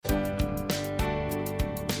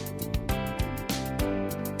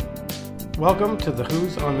Welcome to the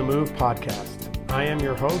Who's on the Move podcast. I am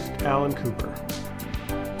your host, Alan Cooper.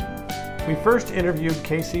 We first interviewed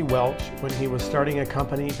Casey Welch when he was starting a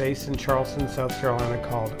company based in Charleston, South Carolina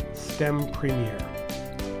called STEM Premier.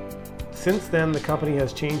 Since then, the company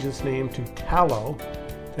has changed its name to Tallo,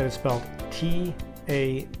 that is spelled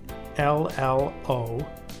T-A-L-L-O.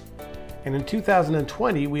 And in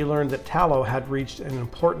 2020, we learned that Tallo had reached an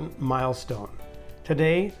important milestone.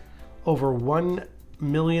 Today, over 1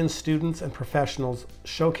 million students and professionals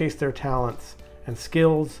showcase their talents and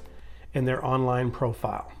skills in their online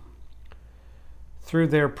profile. Through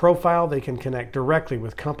their profile, they can connect directly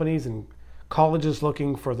with companies and colleges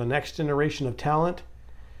looking for the next generation of talent.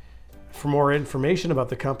 For more information about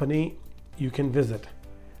the company, you can visit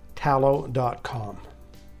tallo.com.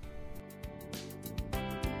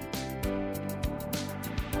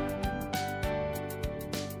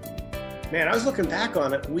 Man, I was looking back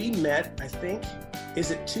on it. We met, I think, is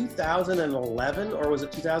it 2011 or was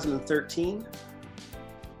it 2013?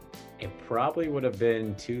 It probably would have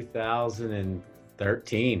been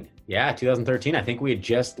 2013. Yeah, 2013. I think we had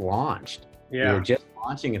just launched. Yeah. We were just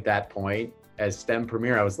launching at that point as STEM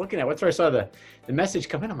Premier. I was looking at what's where I saw the message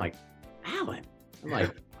come in. I'm like, Alan. I'm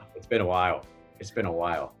like, it's been a while. It's been a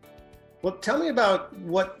while. Well, tell me about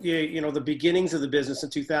what, the beginnings of the business in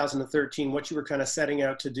 2013, what you were kind of setting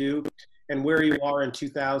out to do and where you are in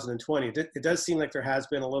 2020. It does seem like there has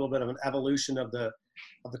been a little bit of an evolution of the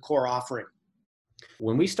core offering.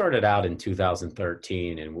 When we started out in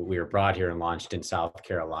 2013 and we were brought here and launched in South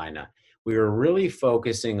Carolina, we were really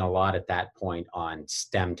focusing a lot at that point on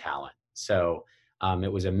STEM talent. So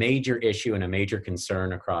it was a major issue and a major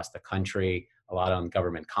concern across the country, a lot on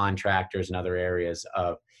government contractors and other areas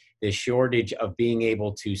of this shortage of being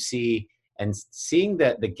able to see and seeing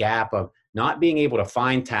that the gap of not being able to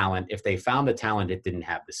find talent. If they found the talent, it didn't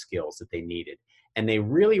have the skills that they needed. And they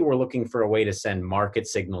really were looking for a way to send market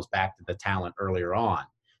signals back to the talent earlier on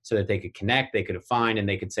so that they could connect, they could find, and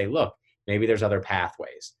they could say, look, maybe there's other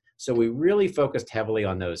pathways. So we really focused heavily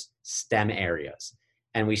on those STEM areas.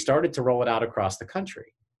 And we started to roll it out across the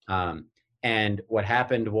country. And what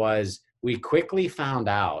happened was we quickly found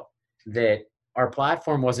out that our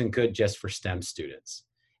platform wasn't good just for STEM students.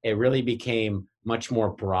 It really became much more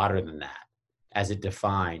broader than that as it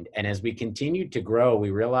defined. And as we continued to grow, we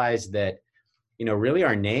realized that, really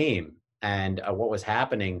our name and what was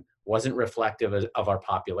happening wasn't reflective of our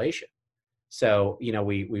population. So,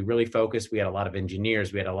 we really focused. We had a lot of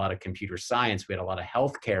engineers, we had a lot of computer science, we had a lot of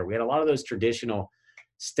healthcare, we had a lot of those traditional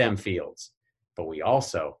STEM fields. But we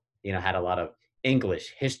also, had a lot of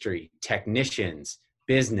English, history, technicians,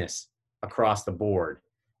 business across the board.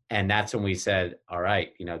 And that's when we said, all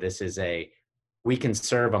right, we can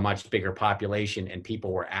serve a much bigger population, and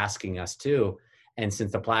people were asking us to. And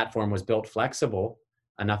since the platform was built flexible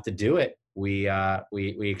enough to do it, we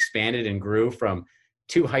expanded and grew from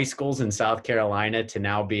 2 high schools in South Carolina to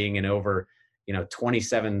now being in over,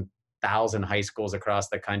 27,000 high schools across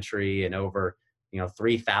the country and over,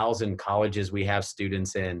 3,000 colleges we have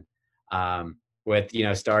students in, with,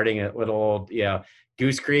 starting at little old,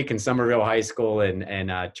 Goose Creek and Somerville High School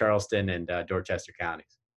and Charleston and Dorchester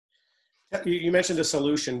counties. You mentioned a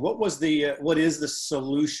solution. What is the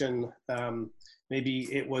solution?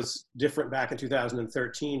 Maybe it was different back in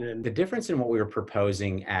 2013. And the difference in what we were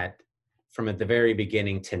proposing from at the very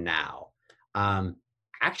beginning to now,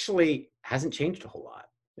 actually hasn't changed a whole lot.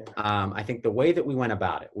 Yeah. I think the way that we went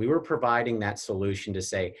about it, we were providing that solution to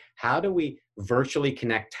say, how do we virtually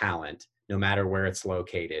connect talent, no matter where it's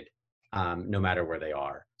located, no matter where they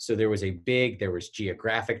are. So there was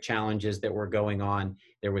geographic challenges that were going on.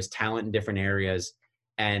 There was talent in different areas.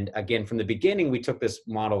 And again, from the beginning, we took this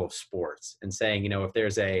model of sports and saying, if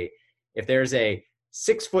there's a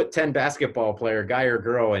 6'10" basketball player, guy or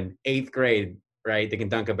girl in 8th grade, right, that can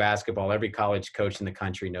dunk a basketball, every college coach in the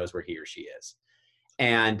country knows where he or she is.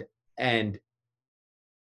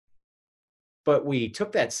 But we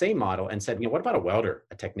took that same model and said, what about a welder,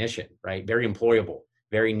 a technician, right? Very employable,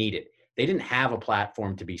 very needed. They didn't have a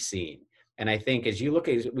platform to be seen. And I think as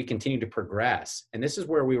we continue to progress, and this is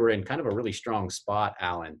where we were in kind of a really strong spot,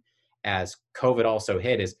 Alan, as COVID also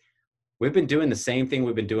hit, is we've been doing the same thing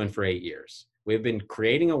we've been doing for 8 years. We've been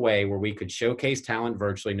creating a way where we could showcase talent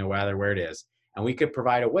virtually, no matter where it is. And we could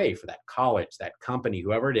provide a way for that college, that company,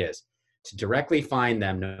 whoever it is, to directly find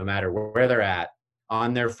them no matter where they're at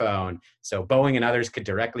on their phone. So Boeing and others could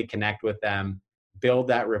directly connect with them, build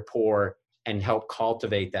that rapport, and help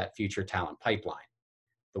cultivate that future talent pipeline.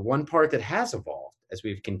 The one part that has evolved as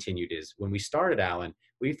we've continued is when we started, Alan,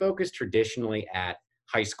 we focused traditionally at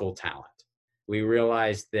high school talent. We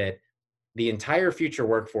realized that the entire future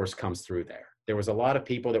workforce comes through there. There was a lot of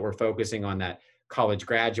people that were focusing on that college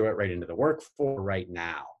graduate right into the workforce right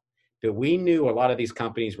now. But we knew a lot of these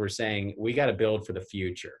companies were saying, we got to build for the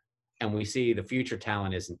future. And we see the future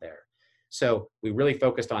talent isn't there. So we really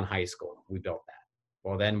focused on high school. We built that.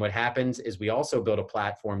 Well, then what happens is we also built a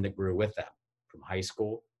platform that grew with them from high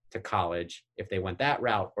school to college, if they went that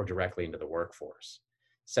route, or directly into the workforce.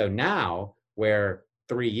 So now, where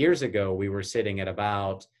 3 years ago we were sitting at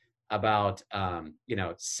about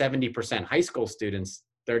 70% high school students,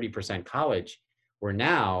 30% college, we're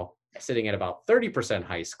now sitting at about 30%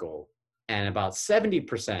 high school and about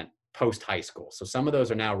 70% post high school. So some of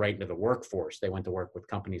those are now right into the workforce. They went to work with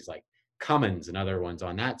companies like Cummins and other ones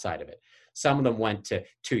on that side of it. Some of them went to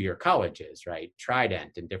 2-year colleges, right?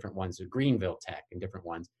 Trident, and different ones of Greenville Tech, and different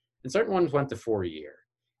ones. And certain ones went to 4-year.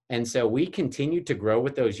 And so we continued to grow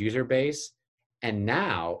with those user base. And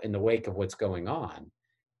now, in the wake of what's going on,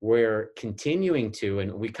 we're continuing to,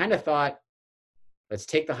 and we kind of thought, let's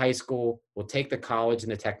take the high school, we'll take the college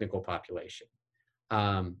and the technical population.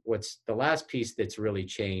 What's the last piece that's really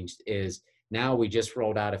changed is now we just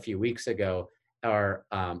rolled out a few weeks ago our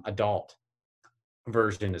adult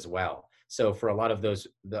version as well. So for a lot of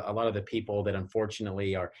the people that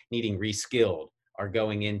unfortunately are needing reskilled, are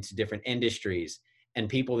going into different industries, and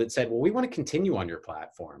people that said, well, we want to continue on your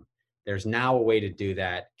platform. There's now a way to do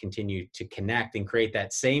that, continue to connect and create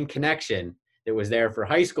that same connection that was there for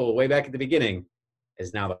high school way back at the beginning,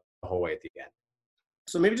 is now the whole way at the end.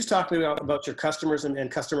 So maybe just talk to me about your customers and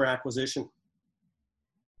customer acquisition.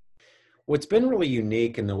 What's been really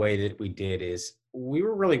unique in the way that we did is we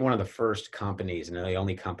were really one of the first companies, and the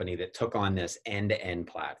only company, that took on this end-to-end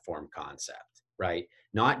platform concept, right?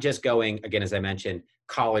 Not just going, again, as I mentioned,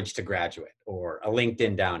 college to graduate, or a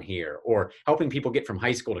LinkedIn down here, or helping people get from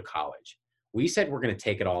high school to college. We said we're going to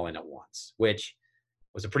take it all in at once, which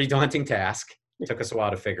was a pretty daunting task. It took us a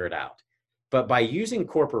while to figure it out. But by using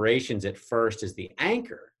corporations at first as the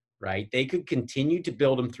anchor, right, they could continue to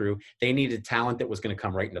build them through. They needed talent that was going to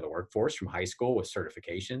come right into the workforce from high school with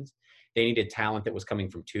certifications. They needed talent that was coming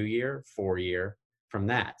from 2-year, 4-year, from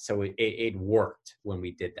that. So it worked when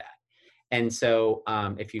we did that. And so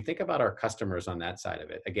if you think about our customers on that side of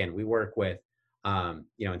it, again, we work with,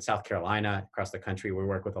 in South Carolina, across the country, we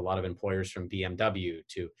work with a lot of employers from BMW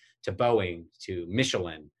to Boeing to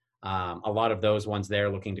Michelin. A lot of those ones there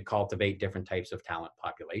looking to cultivate different types of talent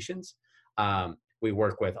populations. We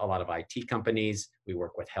work with a lot of IT companies. We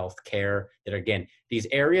work with healthcare that are, again, these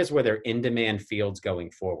areas where they're in-demand fields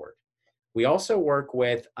going forward. We also work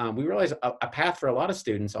with, we realize a path for a lot of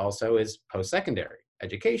students also is post-secondary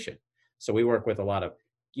education. So we work with a lot of,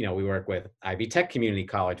 we work with Ivy Tech Community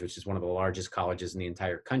College, which is one of the largest colleges in the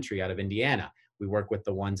entire country out of Indiana. We work with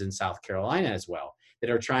the ones in South Carolina as well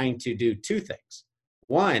that are trying to do two things.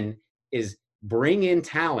 One is bring in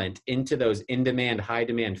talent into those in-demand,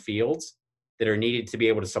 high-demand fields that are needed to be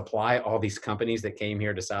able to supply all these companies that came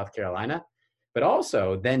here to South Carolina, but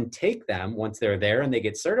also then take them once they're there and they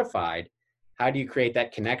get certified. How do you create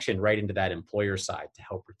that connection right into that employer side to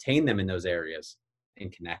help retain them in those areas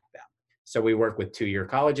and connect them? So we work with 2-year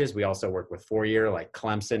colleges. We also work with 4-year, like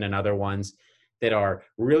Clemson and other ones that are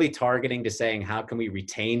really targeting to saying, how can we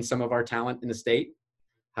retain some of our talent in the state?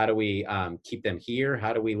 How do we keep them here?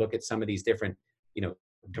 How do we look at some of these different,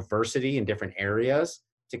 diversity in different areas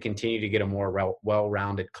to continue to get a more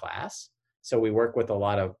well-rounded class? So we work with a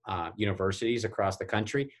lot of universities across the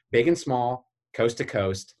country, big and small, coast to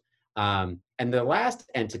coast. And the last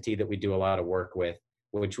entity that we do a lot of work with,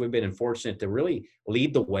 which we've been fortunate to really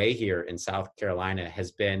lead the way here in South Carolina,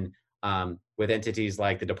 has been with entities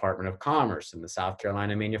like the Department of Commerce and the South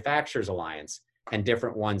Carolina Manufacturers Alliance and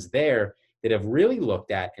different ones there that have really looked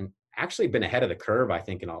at and actually been ahead of the curve, I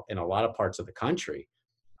think, in a lot of parts of the country,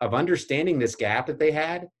 of understanding this gap that they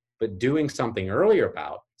had, but doing something earlier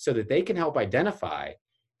about so that they can help identify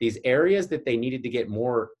these areas that they needed to get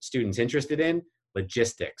more students interested in,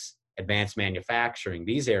 logistics, advanced manufacturing,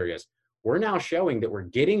 these areas. We're now showing that we're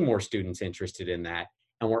getting more students interested in that.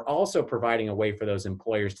 And we're also providing a way for those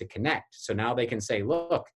employers to connect. So now they can say,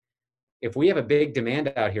 look, if we have a big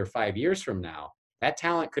demand out here 5 years from now, that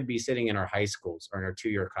talent could be sitting in our high schools or in our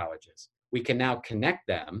 2-year colleges. We can now connect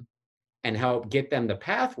them and help get them the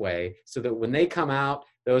pathway so that when they come out,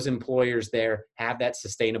 those employers there have that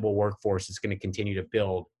sustainable workforce that's going to continue to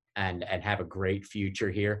build and have a great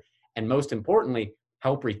future here. And most importantly,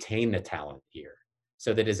 help retain the talent here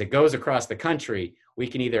so that as it goes across the country, we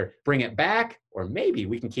can either bring it back or maybe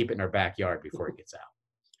we can keep it in our backyard before it gets out.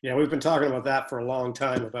 Yeah, we've been talking about that for a long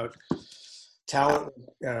time, about talent,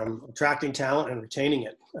 attracting talent and retaining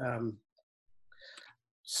it.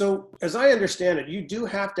 So as I understand it, you do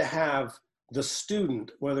have to have the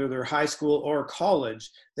student, whether they're high school or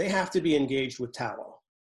college, they have to be engaged with Tallo.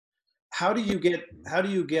 How do you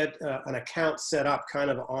get an account set up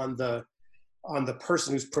kind of on the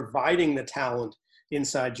person who's providing the talent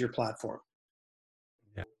inside your platform?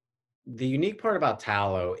 Yeah. The unique part about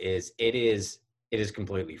Tallo is it is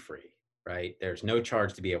completely free, right? There's no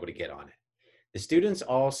charge to be able to get on it. The students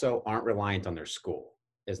also aren't reliant on their school.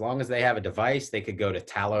 As long as they have a device, they could go to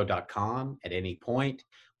tallo.com at any point,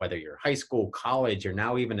 whether you're high school, college, or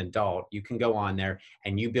now even adult, you can go on there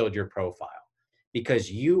and you build your profile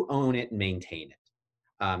because you own it and maintain it.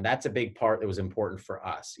 That's a big part that was important for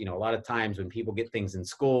us. You know, a lot of times when people get things in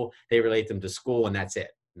school, they relate them to school and that's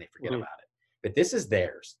it, and they forget about it. But this is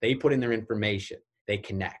theirs. They put in their information. They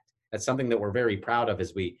connect. That's something that we're very proud of.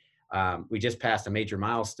 As we just passed a major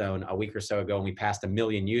milestone a week or so ago, and we passed 1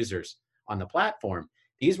 million users on the platform.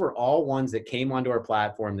 These were all ones that came onto our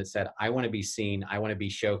platform that said, I want to be seen, I want to be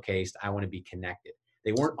showcased, I want to be connected.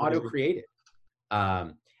 They weren't auto-created.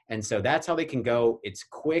 And so that's how they can go. It's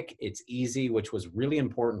quick, it's easy, which was really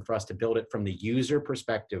important for us to build it from the user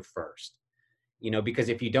perspective first. You know, because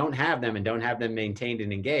if you don't have them and don't have them maintained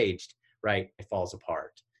and engaged, right, it falls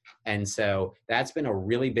apart. And so that's been a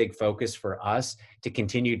really big focus for us to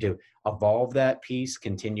continue to evolve that piece,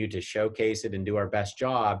 continue to showcase it and do our best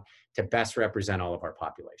job to best represent all of our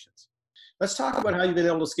populations. Let's talk about how you've been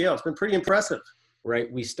able to scale. It's been pretty impressive. Right.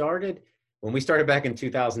 When we started back in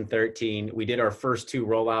 2013, we did our first 2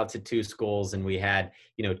 rollouts at 2 schools, and we had,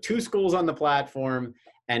 2 schools on the platform,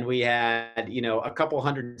 and we had, a couple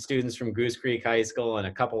hundred students from Goose Creek High School and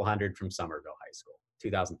a couple hundred from Somerville High School,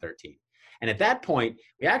 2013. And at that point,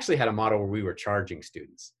 we actually had a model where we were charging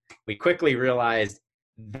students. We quickly realized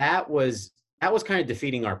that was kind of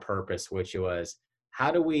defeating our purpose, which was, how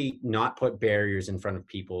do we not put barriers in front of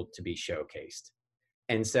people to be showcased?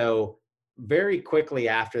 And so very quickly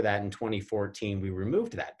after that in 2014, we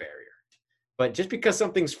removed that barrier. But just because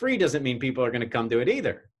something's free doesn't mean people are going to come to it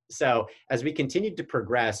either. So as we continued to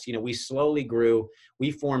progress, we slowly grew. We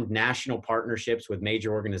formed national partnerships with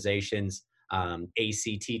major organizations.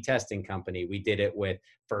 ACT testing company. We did it with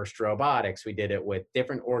First Robotics. We did it with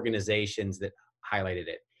different organizations that highlighted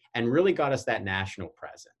it and really got us that national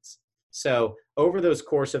presence. So over those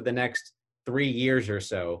course of the next 3 years or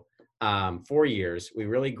so, 4 years, we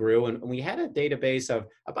really grew, and we had a database of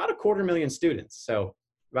about 250,000 students. So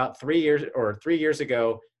about 3 years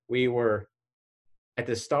ago, we were at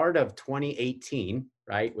the start of 2018,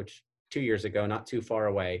 right? Which 2 years ago, not too far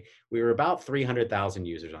away, we were about 300,000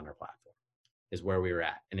 users on our platform. Is where we were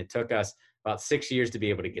at. And it took us about 6 years to be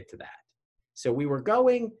able to get to that. So we were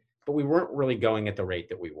going, but we weren't really going at the rate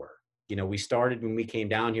that we were. We started when we came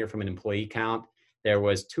down here from an employee count, there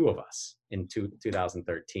was 2 of us in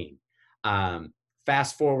 2013.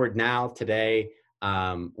 Fast forward now today,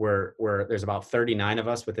 there's about 39 of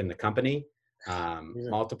us within the company,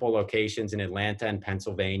 multiple locations in Atlanta and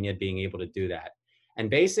Pennsylvania being able to do that. And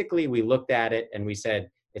basically we looked at it and we said,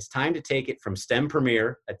 it's time to take it from STEM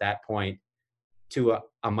Premier at that point to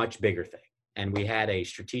a much bigger thing. And we had a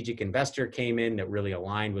strategic investor came in that really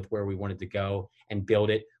aligned with where we wanted to go and build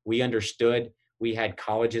it. We understood we had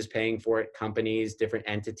colleges paying for it, companies, different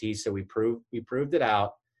entities. So we proved it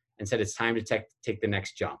out and said, it's time to take the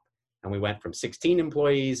next jump. And we went from 16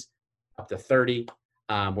 employees up to 30,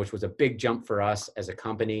 which was a big jump for us as a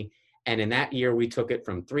company. And in that year, we took it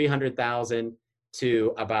from 300,000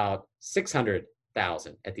 to about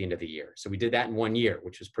 600,000 at the end of the year. So we did that in 1 year,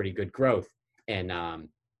 which was pretty good growth. And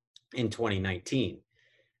in 2019,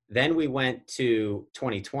 then we went to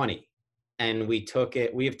 2020, and we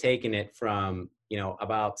have taken it from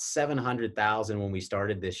about 700,000 when we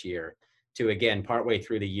started this year to, again, partway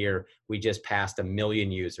through the year, we just passed 1 million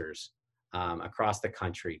users across the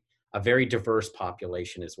country. A very diverse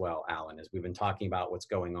population as well, Alan, as we've been talking about what's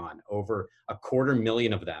going on. Over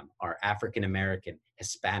 250,000 of them are African American,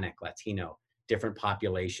 Hispanic, Latino, different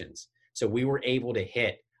populations. So we were able to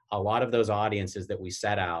hit a lot of those audiences that we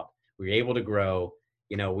set out. We were able to grow.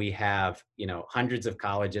 We have, hundreds of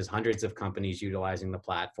colleges, hundreds of companies utilizing the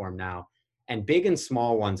platform now, and big and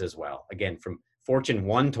small ones as well. Again, from Fortune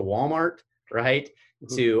 1 to Walmart, right?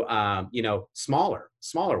 Mm-hmm. To,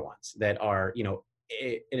 smaller ones that are,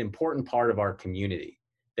 an important part of our community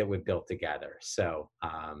that we've built together. So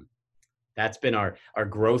that's been our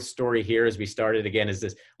growth story here as we started, again, as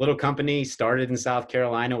this little company started in South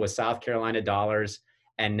Carolina with South Carolina dollars.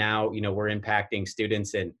 And now, we're impacting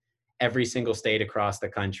students in every single state across the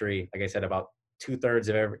country. Like I said, about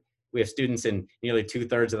 2/3 we have students in nearly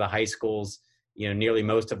 2/3 of the high schools, nearly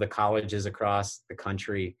most of the colleges across the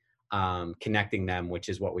country, connecting them, which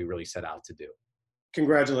is what we really set out to do.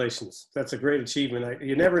 Congratulations. That's a great achievement.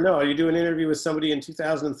 You never know. You do an interview with somebody in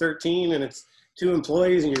 2013 and it's 2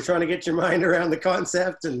 employees and you're trying to get your mind around the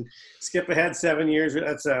concept and skip ahead 7 years.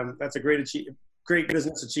 That's a great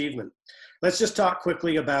business achievement. Let's just talk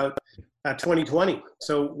quickly about 2020.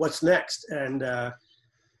 So what's next? And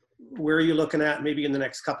where are you looking at maybe in the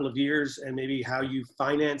next couple of years, and maybe how you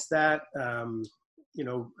finance that?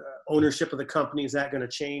 Ownership of the company, is that going to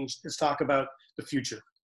change? Let's talk about the future.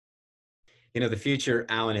 The future,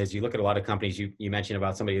 Alan, is you look at a lot of companies, you mentioned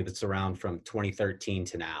about somebody that's around from 2013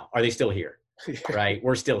 to now. Are they still here? Right?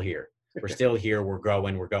 We're still here. We're still here. We're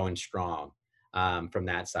going strong from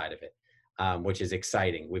that side of it, which is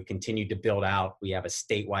exciting. We've continued to build out. We have a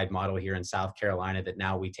statewide model here in South Carolina that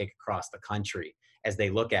now we take across the country as they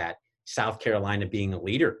look at South Carolina being a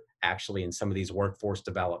leader actually in some of these workforce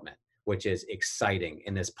development, which is exciting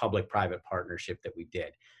in this public-private partnership that we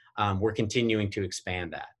did. We're continuing to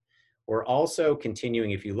expand that. We're also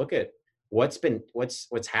continuing, if you look at what's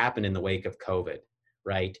happened in the wake of COVID,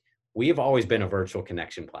 right? We have always been a virtual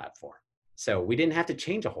connection platform. So we didn't have to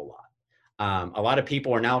change a whole lot. A lot of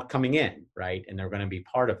people are now coming in, right? And they're going to be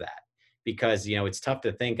part of that because, it's tough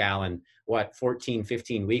to think, Alan, 14,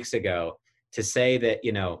 15 weeks ago to say that,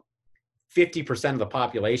 50% of the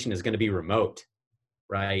population is going to be remote,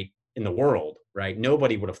 right? In the world, right?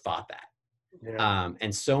 Nobody would have thought that. Yeah.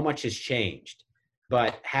 And so much has changed.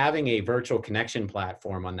 But having a virtual connection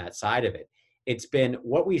platform on that side of it, it's been,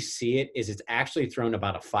 what we see it's actually thrown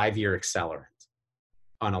about a 5-year accelerant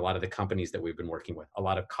on a lot of the companies that we've been working with, a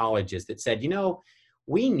lot of colleges that said,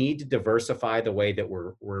 we need to diversify the way that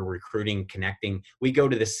we're recruiting, connecting. We go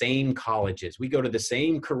to the same colleges, we go to the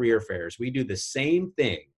same career fairs, we do the same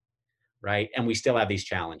thing, right? And we still have these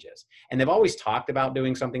challenges. And they've always talked about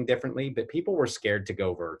doing something differently, but people were scared to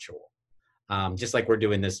go virtual. Just like we're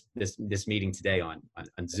doing this meeting today on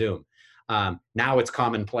Zoom. Now it's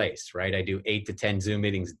commonplace, right? I do 8 to 10 Zoom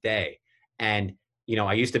meetings a day. And,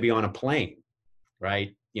 I used to be on a plane,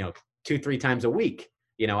 right? 2-3 times a week.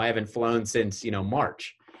 I haven't flown since,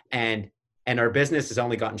 March. And our business has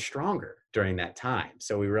only gotten stronger during that time.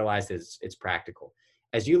 So we realized it's practical.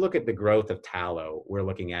 As you look at the growth of Tallo, we're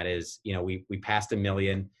looking at is, we passed 1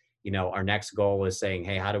 million. Our next goal is saying,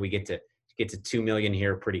 hey, how do we get to 2 million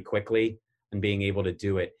here pretty quickly? And being able to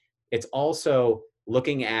do it. It's also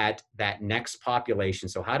looking at that next population.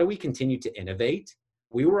 So how do we continue to innovate?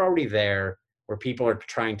 We were already there where people are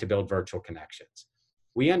trying to build virtual connections.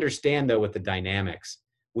 We understand though with the dynamics,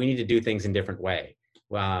 we need to do things in different way.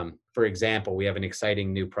 For example, we have an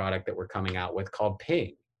exciting new product that we're coming out with called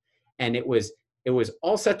Ping. And it was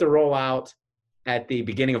all set to roll out at the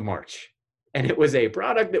beginning of March. And it was a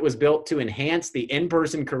product that was built to enhance the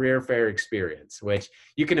in-person career fair experience, which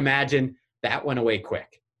you can imagine that went away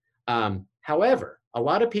quick. However, a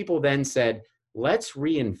lot of people then said, let's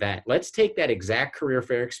reinvent, let's take that exact career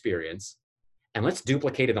fair experience and let's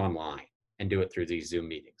duplicate it online and do it through these Zoom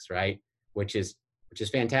meetings, right? Which is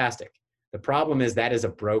fantastic. The problem is that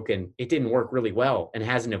it didn't work really well and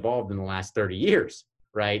hasn't evolved in the last 30 years,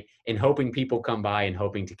 right? In hoping people come by and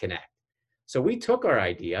hoping to connect. So we took our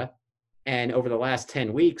idea and over the last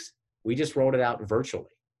 10 weeks, we just rolled it out virtually.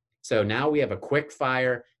 So now we have a quick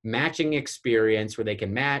fire matching experience where they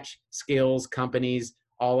can match skills, companies,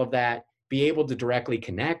 all of that, be able to directly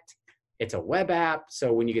connect. It's a web app.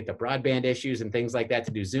 So when you get the broadband issues and things like that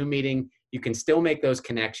to do Zoom meeting, you can still make those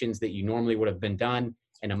connections that you normally would have been done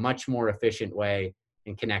in a much more efficient way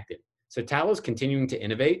and connected. So Tallo's continuing to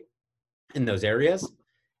innovate in those areas.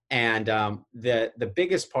 And the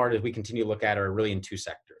biggest part is we continue to look at are really in 2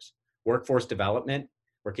 sectors. Workforce development,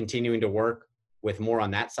 we're continuing to work with more on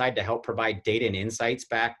that side to help provide data and insights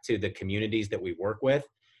back to the communities that we work with,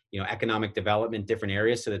 economic development, different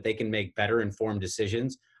areas so that they can make better informed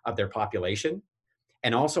decisions of their population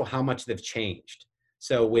and also how much they've changed.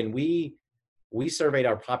 So when we surveyed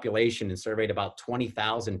our population and surveyed about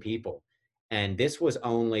 20,000 people, and this was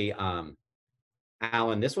only,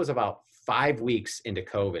 Alan, this was about 5 weeks into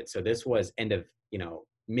COVID. So this was end of,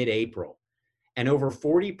 mid-April. And over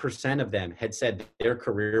 40% of them had said their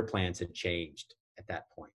career plans had changed at that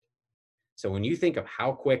point. So when you think of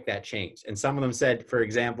how quick that changed, and some of them said, for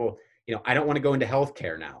example, I don't want to go into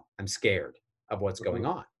healthcare now. I'm scared of what's going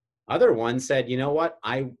on. Other ones said, you know what?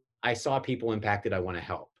 I saw people impacted. I want to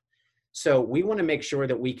help. So we want to make sure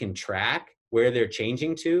that we can track where they're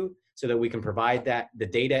changing to so that we can provide the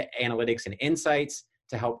data analytics and insights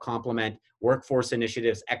to help complement workforce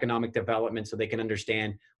initiatives, economic development, so they can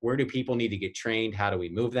understand where do people need to get trained, how do we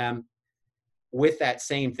move them. With that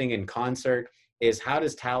same thing in concert is how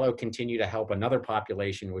does Tallo continue to help another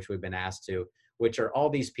population, which we've been asked to, which are all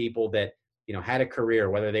these people that had a career,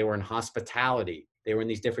 whether they were in hospitality, They were in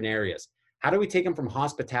these different areas. How do we take them from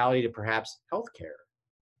hospitality to perhaps healthcare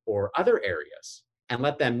or other areas and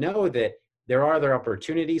let them know that there are other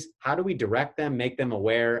opportunities? How do we direct them, make them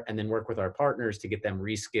aware, and then work with our partners to get them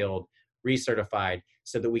reskilled, recertified,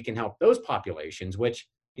 so that we can help those populations, which,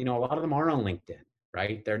 a lot of them are on LinkedIn,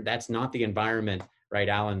 right? That's not the environment, right,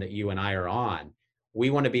 Alan, that you and I are on. We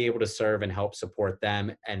want to be able to serve and help support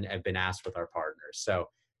them, and have been asked with our partners. So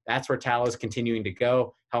that's where Tallo is continuing to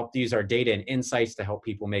go, help use our data and insights to help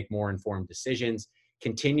people make more informed decisions,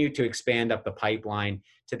 continue to expand up the pipeline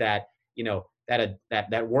to that,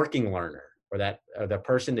 that working learner, or the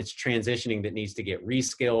person that's transitioning that needs to get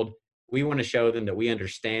reskilled. We want to show them that we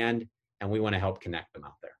understand, and we want to help connect them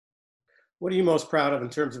out there. What are you most proud of in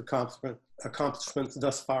terms of accomplishments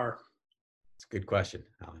thus far? It's a good question,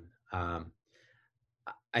 Alan.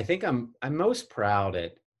 I think I'm most proud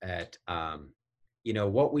at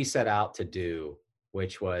what we set out to do,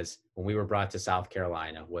 which was when we were brought to South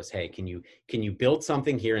Carolina, was, hey, can you build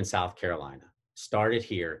something here in South Carolina, start it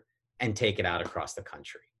here, and take it out across the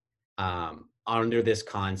country, under this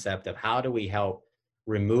concept of how do we help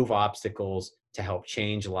remove obstacles to help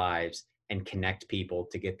change lives and connect people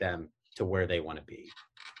to get them to where they want to be.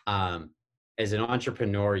 As an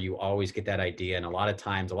entrepreneur, you always get that idea, and a lot of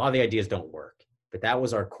times, a lot of the ideas don't work. But that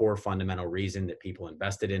was our core fundamental reason that people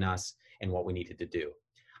invested in us and what we needed to do.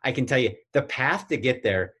 I can tell you, the path to get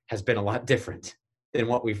there has been a lot different than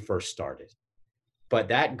what we first started. But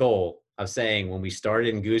that goal of saying, when we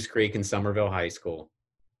started in Goose Creek and Somerville High School,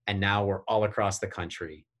 and now we're all across the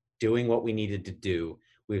country doing what we needed to do,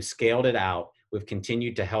 we've scaled it out. We've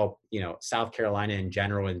continued to help, South Carolina in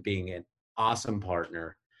general, and being an awesome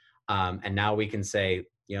partner. And now we can say,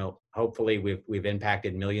 hopefully we've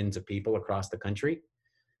impacted millions of people across the country,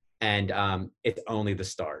 and it's only the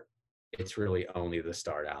start. It's really only the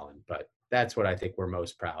start, Alan. But that's what I think we're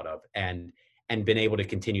most proud of, and been able to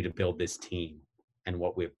continue to build this team and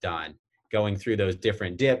what we've done, going through those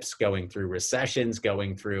different dips, going through recessions,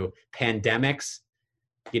 going through pandemics.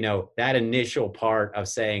 That initial part of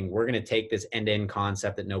saying, we're going to take this end-to-end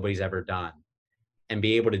concept that nobody's ever done and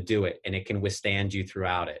be able to do it, and it can withstand you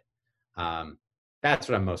throughout it. That's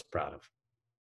what I'm most proud of.